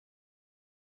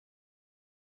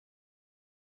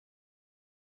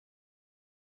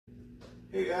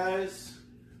Hey guys,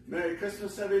 Merry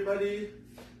Christmas everybody.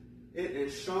 It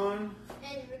is Sean.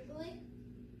 And Ripley.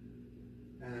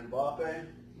 And Mbappe. And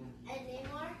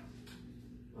Neymar.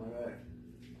 Alright.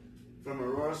 From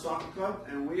Aurora Soccer Club,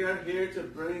 and we are here to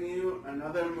bring you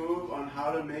another move on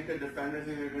how to make a defender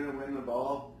think they're going to win the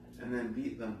ball and then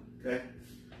beat them, okay?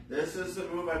 This is the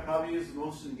move I probably use the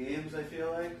most in games, I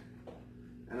feel like.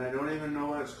 And I don't even know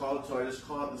what it's called, so I just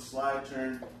call it the slide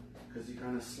turn, because you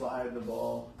kind of slide the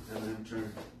ball and then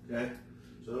turn, okay?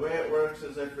 So the way it works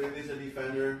is I bring these a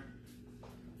defender.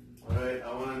 Alright,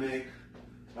 I want to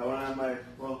have my,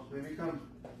 well, maybe come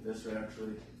this way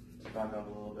actually, back up a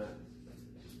little bit.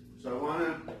 So I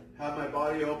want to have my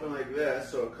body open like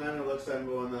this, so it kind of looks like I'm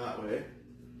going that way.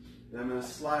 Then I'm going to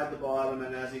slide the ball at him,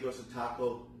 and as he goes to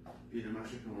tackle, beat him.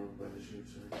 Actually, come over by the shoot,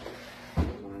 sorry. I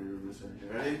don't want to ruin this one.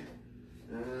 You ready?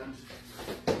 And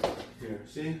here,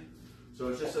 see? So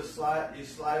it's just a slide, you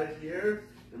slide it here,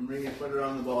 and bring your foot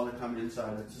around the ball to come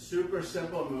inside. It's a super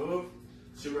simple move.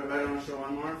 Super, I want to show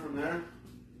one more from there.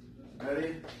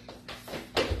 Ready?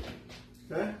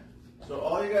 Okay? So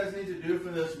all you guys need to do for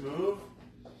this move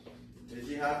is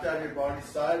you have to have your body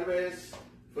sideways,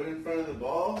 foot in front of the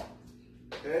ball.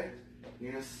 Okay?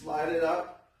 You're going to slide it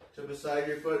up to beside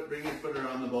your foot, bring your foot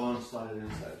around the ball and slide it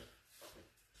inside.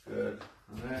 Good.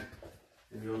 Alright.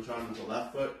 Maybe we'll try with the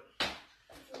left foot.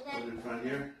 Foot in front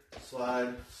here.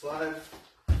 Slide, slide.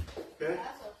 Okay?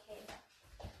 That's okay.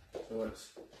 So it's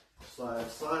slide,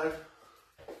 slide.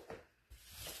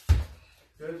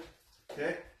 Good.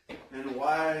 Okay? And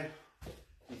why do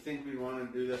you think we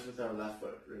want to do this with our left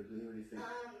foot, Ridley? What do you think?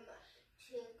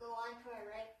 To go on to our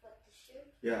right foot to shoot.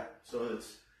 Yeah, so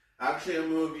it's actually a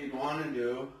move you'd want to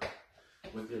do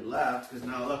with your left, because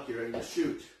now look, you're ready to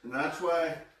shoot. And that's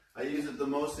why I use it the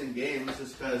most in games,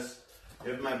 is because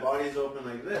if my body's open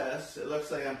like this, it looks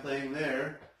like I'm playing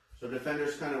there. So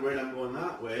defender's kind of worried I'm going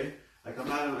that way. I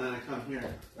come at them and then I come here,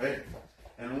 right?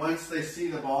 And once they see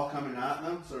the ball coming at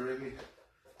them, so Ridley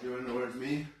doing towards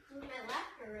me. With my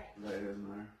left or right? Right, it doesn't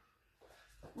matter.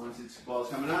 Once the ball's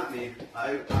coming at me,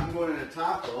 I'm going to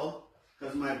tackle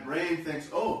because my brain thinks,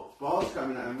 oh, ball's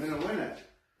coming at me, I'm going to win it.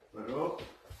 But oh,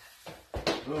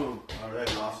 boom. All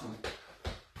right, awesome.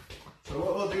 So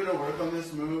what we'll do to work on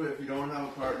this move, if you don't have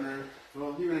a partner,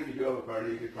 well, even if you do have a partner,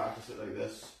 you could practice it like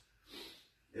this,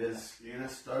 is you're going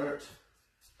to start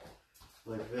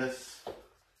like this.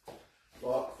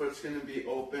 Ball, foot's going to be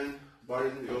open,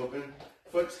 body's going to be open.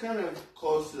 Foot's kind of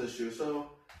close to the shoe,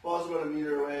 so ball's about 1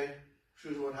 meter away,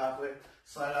 shoe's about halfway.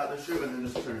 Slide out the shoe and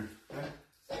then just turn. Okay?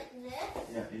 Like this?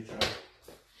 Yeah, you try.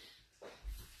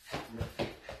 Yeah.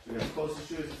 So get as close to the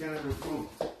shoe as you can and boom,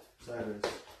 sideways.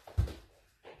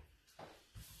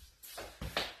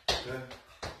 Okay.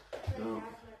 No.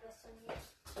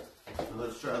 Now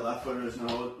let's try left footers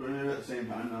now. We're doing it at the same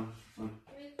time now. Fun.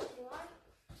 3, 2,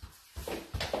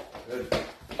 1. Good.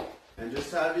 And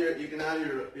just have you can have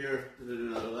your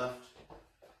another left.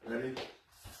 Ready?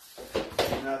 You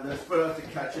can have this foot out to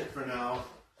catch it for now.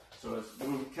 So it's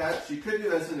boom, catch. You could do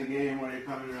this in a game where you're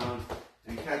coming around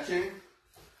and catching,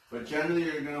 but generally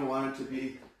you're going to want it to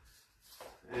be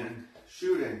and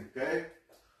shooting, okay?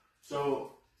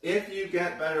 So if you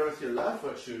get better with your left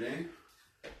foot shooting,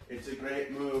 it's a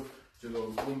great move to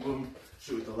go boom, boom,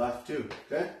 shoot with the left too,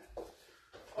 okay?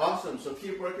 Awesome, so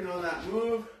keep working on that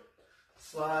move.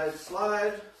 Slide,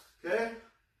 slide, okay?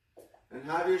 And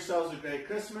have yourselves a great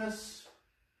Christmas.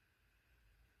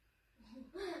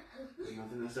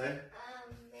 Nothing to say?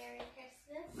 Merry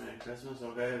Christmas. Merry Christmas,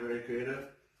 okay, very creative.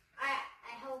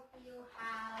 I hope you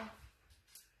have,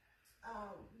 I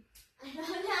don't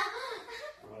know.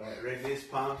 Alright, Ricky's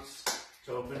pumped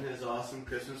to open his awesome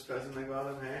Christmas present I got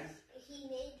him, hey? He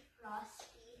made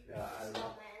Frosty. Yeah, I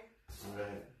know. Snowman.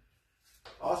 Alright.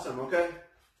 Awesome, okay.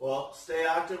 Well, stay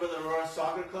active with Aurora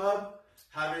Soccer Club.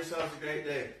 Have yourselves a great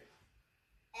day.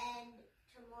 And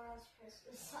tomorrow's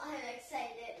Christmas, so I'm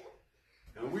excited.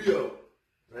 And we out.